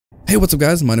Hey, what's up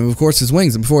guys? My name of course is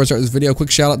Wings, and before I start this video,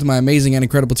 quick shout out to my amazing and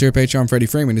incredible tier Patreon, Freddie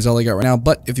Freeman. He's all I got right now,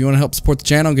 but if you want to help support the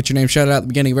channel and get your name shouted out at the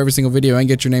beginning of every single video and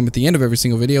get your name at the end of every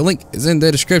single video, link is in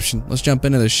the description. Let's jump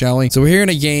into this, shall we? So we're here in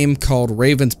a game called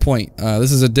Raven's Point.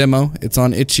 This is a demo. It's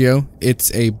on itch.io.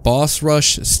 It's a boss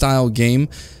rush style game.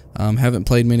 Haven't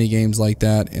played many games like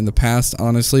that in the past,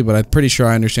 honestly, but I'm pretty sure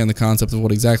I understand the concept of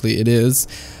what exactly it is.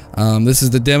 This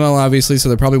is the demo, obviously, so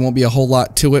there probably won't be a whole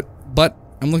lot to it, but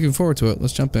I'm looking forward to it.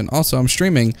 Let's jump in. Also, I'm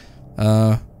streaming,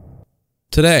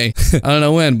 today. I don't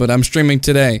know when, but I'm streaming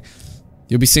today.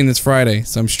 You'll be seeing this Friday,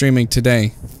 so I'm streaming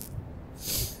today.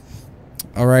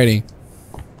 Alrighty.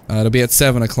 It'll be at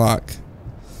 7 o'clock.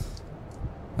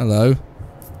 Hello.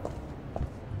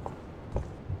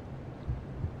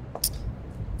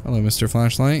 Hello, Mr.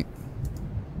 Flashlight.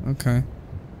 Okay.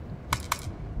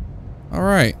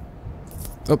 Alright.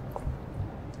 Oh.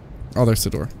 Oh, there's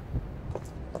the door.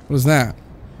 What is that?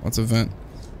 What's a vent?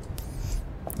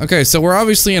 Okay, so we're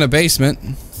obviously in a basement.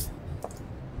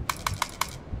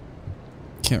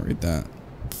 Can't read that.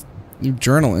 New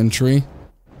journal entry.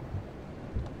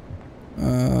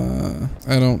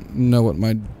 I don't know what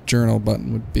my journal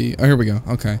button would be. Oh, here we go.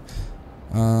 Okay.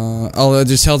 Oh, it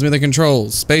just tells me the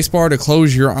controls. Spacebar to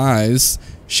close your eyes.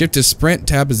 Shift to sprint.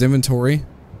 Tab is inventory.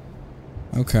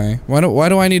 Okay. Why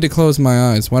do I need to close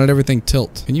my eyes? Why did everything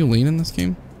tilt? Can you lean in this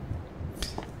game?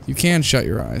 You can shut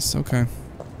your eyes. Okay.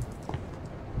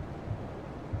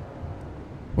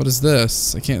 What is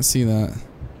this? I can't see that.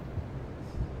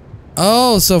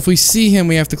 Oh, so if we see him,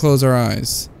 we have to close our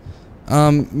eyes.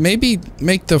 Maybe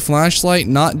make the flashlight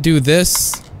not do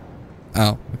this.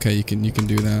 Oh, okay, you can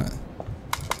do that.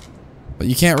 But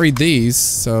you can't read these,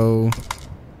 so...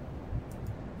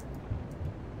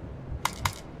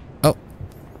 Oh.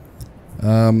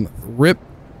 Rip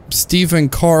Stephen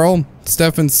Carl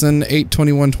Stephenson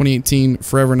 8/21/2018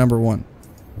 forever #1.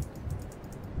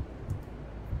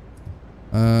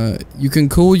 You can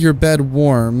cool your bed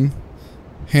warm,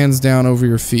 hands down over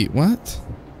your feet. What?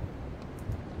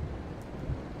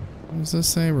 What does this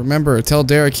say? Remember, tell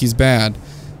Derek he's bad.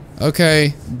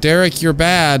 Okay, Derek, you're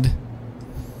bad.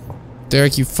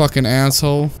 Derek, you fucking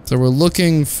asshole. So we're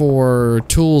looking for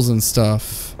tools and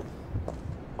stuff.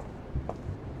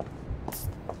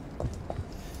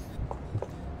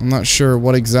 I'm not sure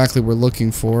what exactly we're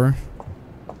looking for.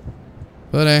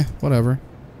 But whatever.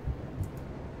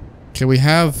 Okay, we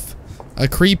have a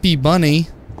creepy bunny.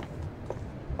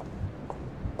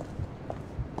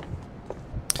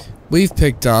 We've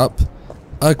picked up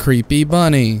a creepy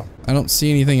bunny. I don't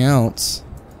see anything else.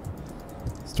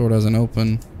 This door doesn't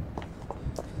open.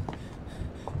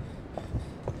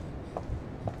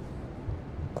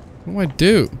 What do I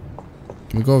do?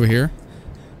 Can we go over here?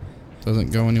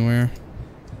 Doesn't go anywhere.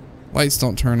 Lights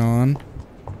don't turn on.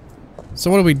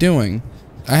 So what are we doing?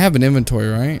 I have an inventory,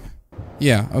 right?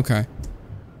 Yeah, okay.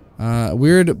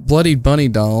 Weird bloody bunny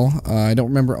doll. I don't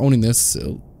remember owning this.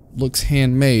 It looks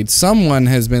handmade. Someone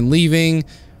has been leaving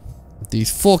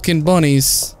these fucking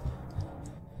bunnies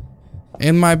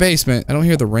in my basement. I don't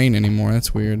hear the rain anymore.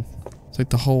 That's weird. It's like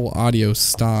the whole audio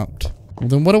stopped. Well,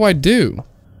 then what do I do?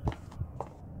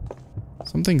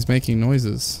 Something's making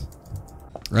noises.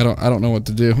 I don't know what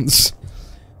to do.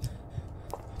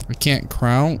 I can't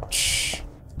crouch.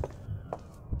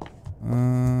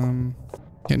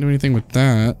 Can't do anything with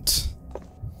that.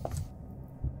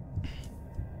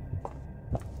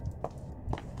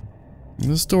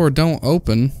 This door don't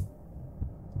open.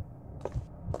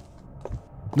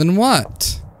 Then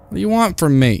what? What do you want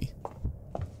from me?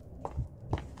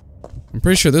 I'm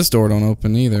pretty sure this door don't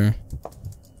open either.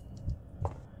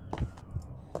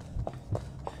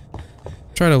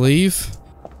 Try to leave?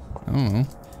 I don't know.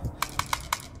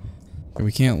 Okay,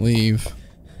 we can't leave.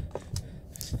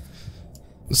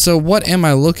 So what am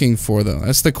I looking for though?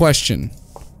 That's the question.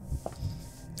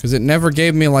 Because it never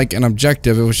gave me like an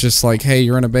objective. It was just like, hey,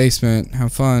 you're in a basement,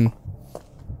 have fun.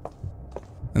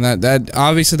 And that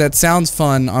obviously that sounds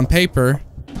fun on paper.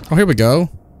 Oh, here we go.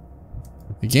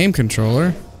 A game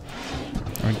controller.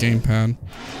 Or a gamepad.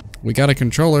 We got a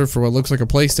controller for what looks like a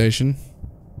PlayStation.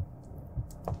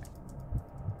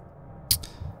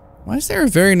 Why is there a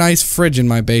very nice fridge in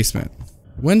my basement?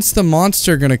 When's the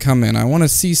monster gonna come in? I want to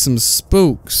see some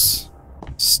spooks.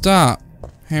 Stop.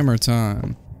 Hammer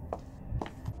time.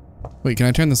 Wait, can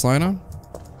I turn this light on?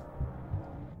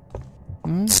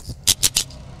 Hmm?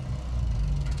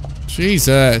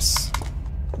 Jesus.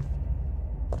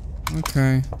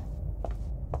 Okay.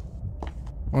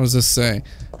 What does this say?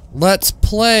 Let's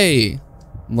play.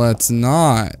 Let's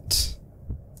not.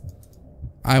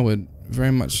 I would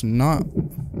very much not.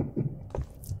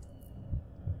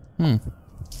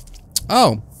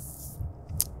 Oh.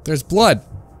 There's blood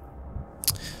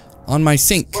on my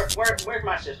sink. Where's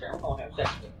my sister? I'm gonna have sex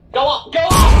with her. Go on! Go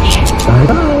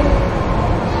on!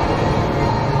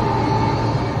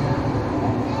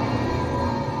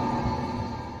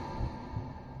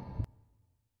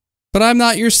 But I'm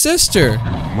not your sister. You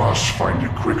must find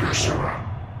it quicker, Sarah.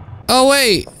 Oh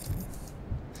wait.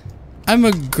 I'm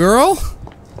a girl?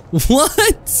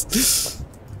 What?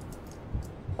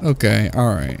 Okay,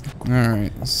 alright.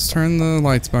 Alright, let's turn the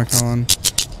lights back on.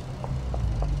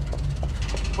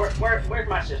 Where's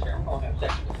my sister? I'm gonna have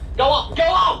sex with her. Go on! Go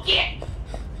on! Get!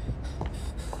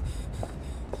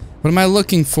 What am I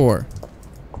looking for?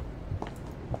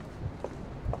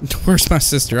 Where's my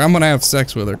sister? I'm gonna have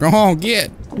sex with her. Go on,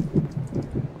 get!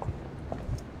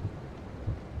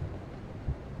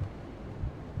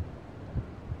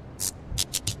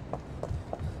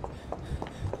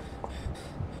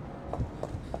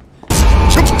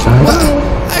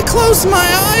 I closed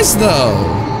my eyes though!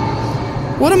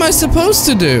 What am I supposed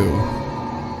to do?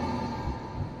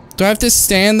 Do I have to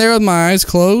stand there with my eyes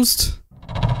closed?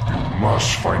 You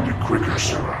must find it quicker,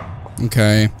 Sarah.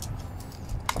 Okay.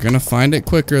 I'm gonna find it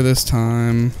quicker this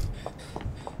time.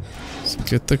 Let's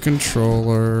get the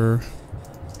controller.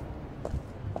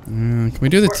 Can we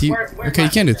do the TV? Okay, you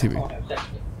can't do TV.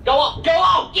 Go on! Go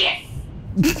on! Get!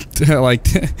 Like,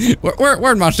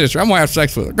 where's my sister? I'm gonna have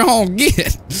sex with her. Go on,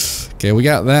 get! Okay, we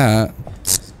got that.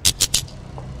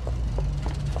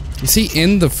 Is he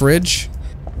in the fridge?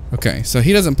 Okay, so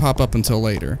he doesn't pop up until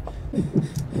later.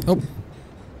 Oh.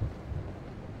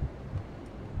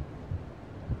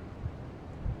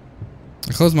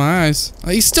 I closed my eyes.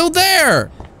 Oh, he's still there!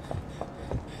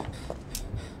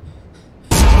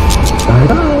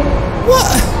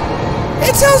 What?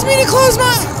 It tells me to close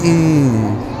my...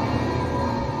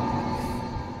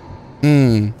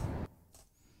 You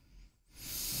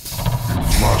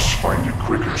must find it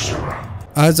quicker, Sarah.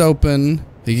 Eyes open.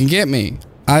 He can get me.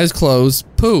 Eyes closed.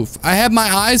 Poof. I have my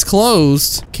eyes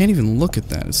closed. Can't even look at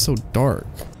that. It's so dark.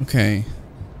 Okay.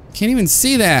 Can't even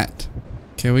see that.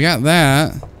 Okay, we got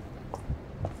that.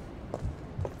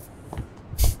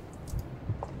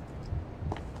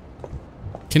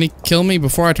 Can he kill me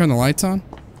before I turn the lights on?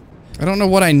 I don't know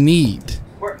what I need.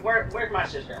 Where's my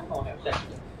sister? I'm gonna have sex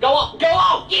with her. Go on! Go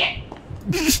on! Get!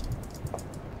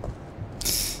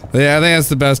 Yeah, I think that's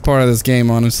the best part of this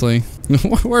game, honestly.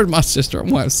 Where's my sister? I'm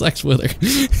gonna have sex with her.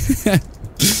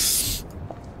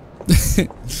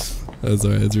 That's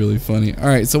alright, it's really funny.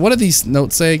 Alright, so what do these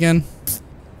notes say again?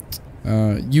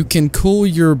 You can cool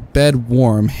your bed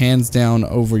warm, hands down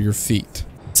over your feet.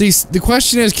 See, the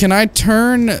question is, can I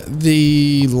turn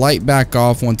the light back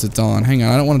off once it's on? Hang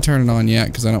on, I don't want to turn it on yet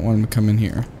because I don't want him to come in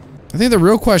here. I think the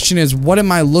real question is, what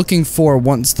am I looking for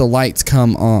once the lights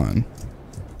come on?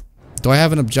 Do I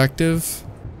have an objective?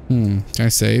 Can I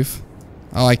save?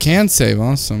 Oh, I can save.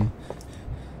 Awesome.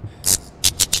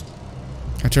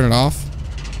 Can I turn it off?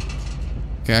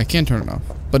 Okay, I can turn it off.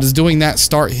 But does doing that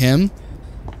start him?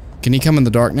 Can he come in the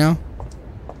dark now?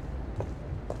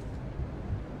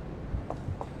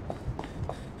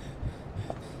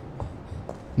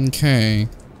 Okay.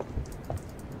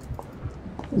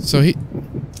 So he...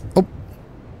 Oh.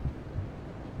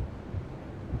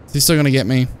 Is he still gonna get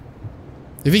me?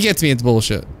 If he gets me, it's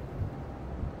bullshit.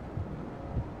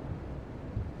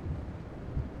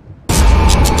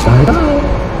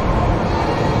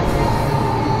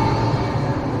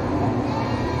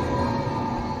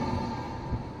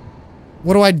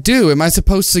 What do I do? Am I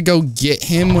supposed to go get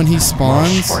him when he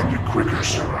spawns? Must find it quicker,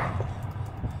 Sarah.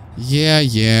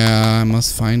 Yeah, I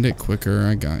must find it quicker.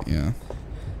 I got ya.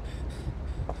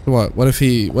 What? What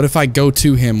if I go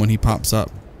to him when he pops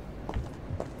up?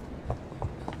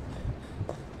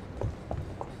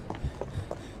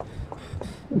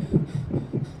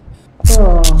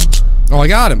 Oh, I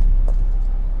got him.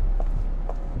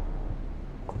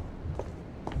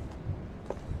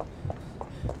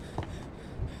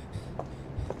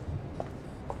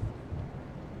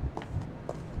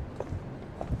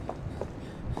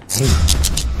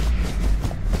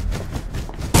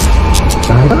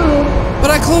 But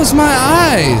I closed my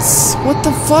eyes. What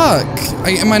the fuck?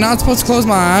 Am I not supposed to close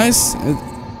my eyes?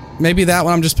 Maybe that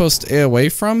one I'm just supposed to stay away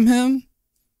from him?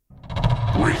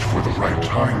 Wait for the right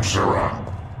time, Sarah.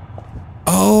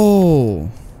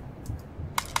 Oh.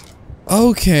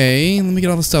 Okay, let me get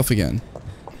all the stuff again.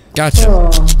 Gotcha.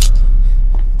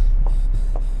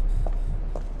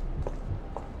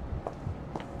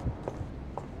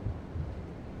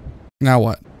 Now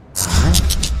what?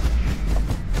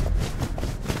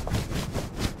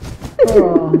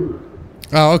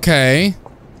 Oh, okay.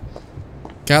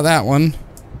 Got that one.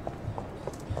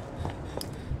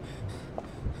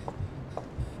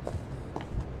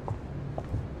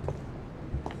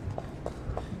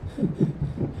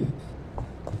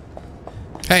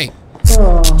 Hey.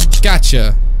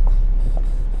 Gotcha.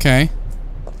 Okay.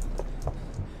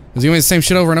 Is he doing the same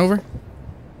shit over and over?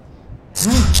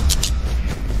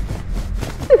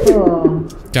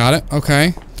 Got it.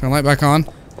 Okay. Turn the light back on.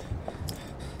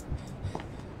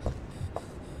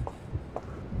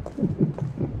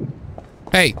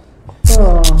 Hey.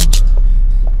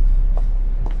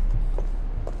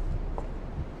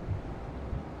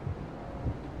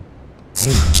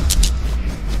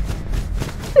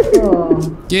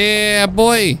 Yeah,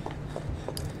 boy.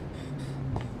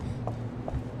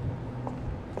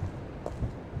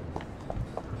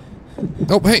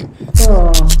 Oh, hey.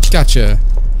 Gotcha.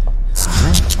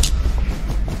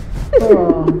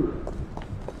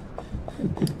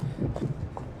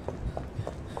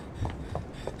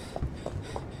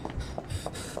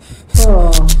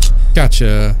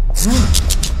 Gotcha.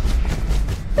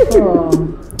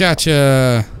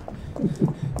 Gotcha.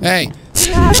 Hey.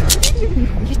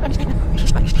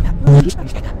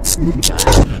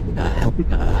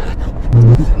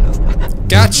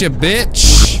 Gotcha,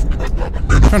 bitch.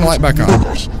 Turn the light back on.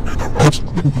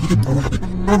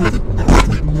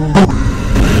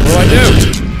 What do I do?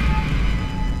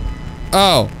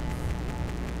 Oh.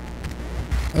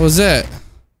 That was it.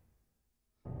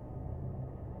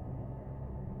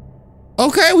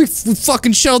 Okay, we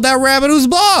fucking showed that rabbit who's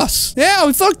boss. Yeah,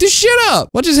 we fucked this shit up.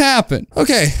 What just happened?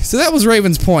 Okay, so that was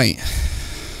Raven's point.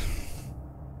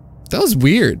 That was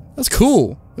weird. That's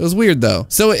cool. It was weird though.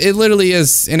 So it literally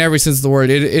is, in every sense of the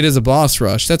word, it is a boss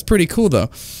rush. That's pretty cool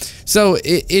though. So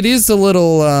it is a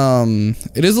little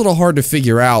hard to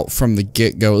figure out from the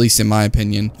get-go, at least in my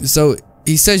opinion. So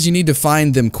he says you need to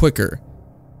find them quicker.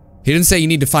 He didn't say you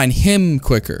need to find him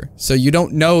quicker. So you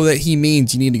don't know that he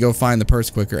means you need to go find the purse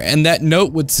quicker. And that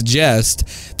note would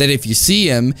suggest that if you see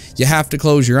him, you have to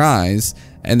close your eyes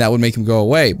and that would make him go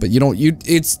away. But you don't,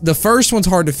 it's, the first one's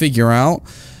hard to figure out,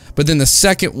 but then the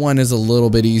second one is a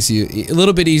little bit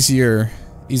easier,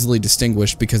 easily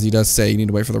distinguished, because he does say you need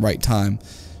to wait for the right time.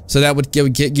 So that would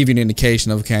give you an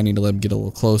indication of, okay, I need to let him get a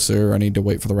little closer, or I need to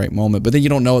wait for the right moment. But then you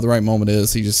don't know what the right moment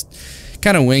is, so you just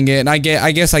kind of wing it. And I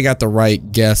guess I got the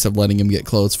right guess of letting him get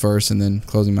close first and then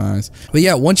closing my eyes. But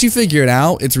yeah, once you figure it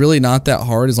out, it's really not that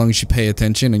hard as long as you pay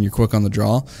attention and you're quick on the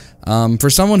draw. For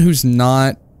someone who's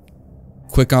not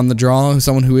quick on the draw,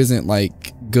 someone who isn't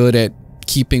like good at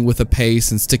keeping with a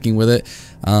pace and sticking with it,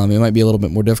 it might be a little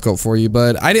bit more difficult for you,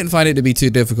 but I didn't find it to be too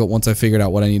difficult once I figured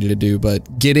out what I needed to do.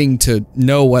 But getting to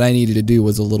know what I needed to do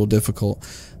was a little difficult,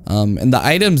 and the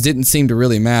items didn't seem to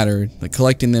really matter. Like,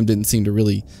 collecting them didn't seem to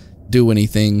really do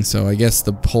anything, so I guess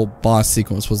the whole boss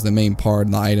sequence was the main part,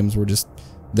 and the items were just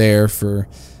there for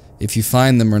if you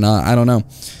find them or not. I don't know.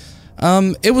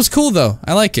 It was cool though.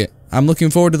 I like it. I'm looking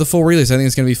forward to the full release. I think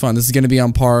it's going to be fun. This is going to be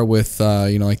on par with,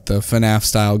 you know, like the FNAF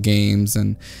style games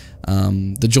and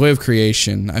the Joy of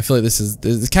Creation. I feel like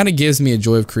this kind of gives me a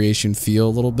Joy of Creation feel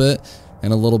a little bit,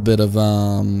 and a little bit of,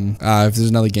 if there's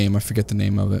another game, I forget the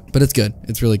name of it, but it's good.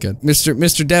 It's really good.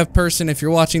 Mr. Dev person, if you're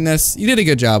watching this, you did a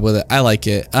good job with it. I like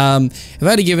it. If I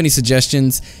had to give any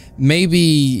suggestions,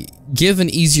 maybe give an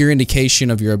easier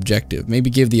indication of your objective. Maybe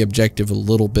give the objective a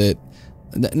little bit.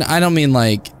 I don't mean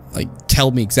like tell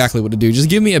me exactly what to do. Just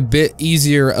give me a bit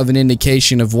easier of an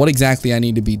indication of what exactly I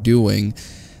need to be doing.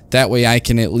 That way I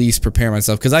can at least prepare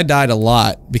myself, because I died a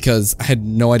lot because I had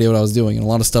no idea what I was doing, and a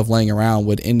lot of stuff laying around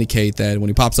would indicate that when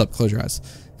he pops up, close your eyes.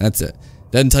 That's it.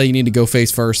 Doesn't tell you need to go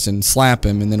face first and slap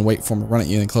him and then wait for him to run at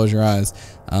you and then close your eyes.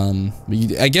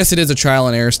 I guess it is a trial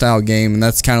and error style game, and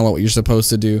that's kind of what you're supposed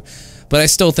to do. But I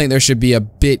still think there should be a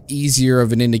bit easier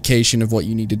of an indication of what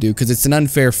you need to do, because it's an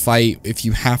unfair fight if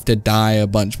you have to die a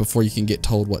bunch before you can get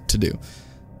told what to do.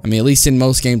 I mean, at least in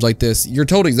most games like this, you're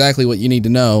told exactly what you need to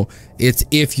know. It's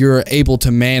if you're able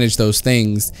to manage those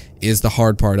things is the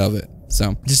hard part of it.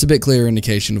 So, just a bit clearer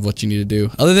indication of what you need to do.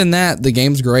 Other than that, the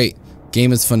game's great.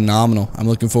 Game is phenomenal. I'm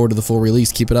looking forward to the full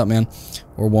release. Keep it up, man.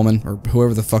 Or woman, or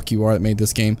whoever the fuck you are that made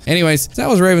this game. Anyways, that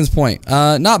was Raven's point.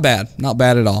 Not bad. Not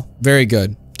bad at all. Very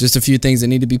good. Just a few things that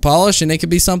need to be polished, and it could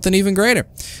be something even greater.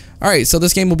 Alright, so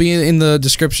this game will be in the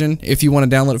description if you want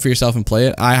to download it for yourself and play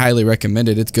it. I highly recommend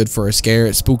it. It's good for a scare.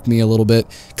 It spooked me a little bit.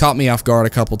 Caught me off guard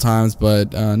a couple times,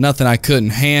 but nothing I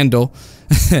couldn't handle.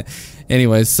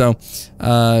 Anyways, so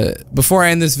before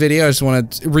I end this video, I just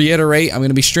want to reiterate, I'm going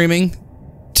to be streaming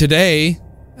today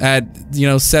at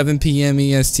 7 p.m.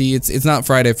 EST. It's not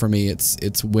Friday for me.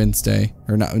 It's Wednesday,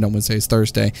 or not Wednesday. It's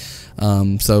Thursday.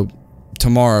 So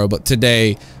tomorrow, but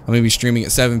today I'm gonna be streaming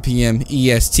at 7 p.m.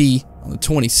 EST on the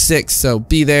 26th. So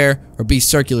be there or be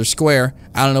Circular Square.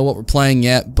 I don't know what we're playing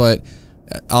yet, but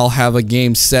I'll have a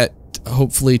game set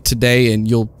hopefully today, and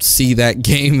you'll see that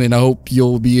game, and I hope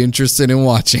you'll be interested in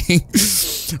watching.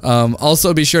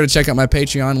 Also, be sure to check out my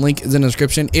Patreon. Link is in the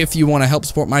description if you want to help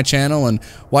support my channel and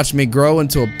watch me grow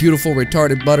into a beautiful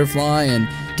retarded butterfly and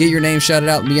get your name shouted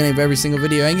out at the beginning of every single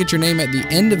video and get your name at the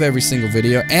end of every single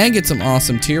video and get some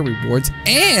awesome tier rewards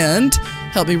and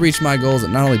help me reach my goals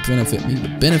that not only benefit me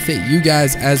but benefit you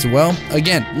guys as well.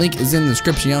 Again, link is in the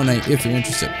description if you're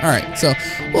interested. Alright, so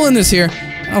we'll end this here.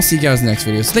 I'll see you guys in the next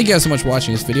video. So thank you guys so much for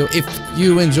watching this video. If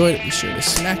you enjoyed it, be sure to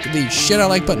smack the shit out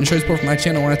like button to show support for my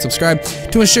channel and subscribe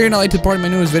to ensure you're not late to part of my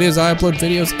newest videos. I upload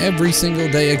videos every single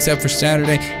day except for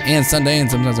Saturday and Sunday, and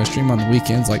sometimes I stream on the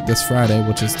weekends like this Friday,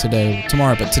 which is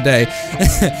tomorrow, but today.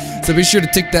 So be sure to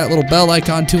tick that little bell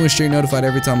icon to ensure you're notified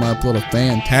every time I upload a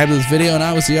fantabulous video, and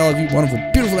I will see all of you wonderful,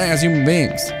 beautiful ass human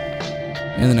beings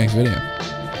in the next video.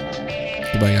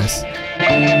 Goodbye,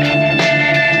 guys.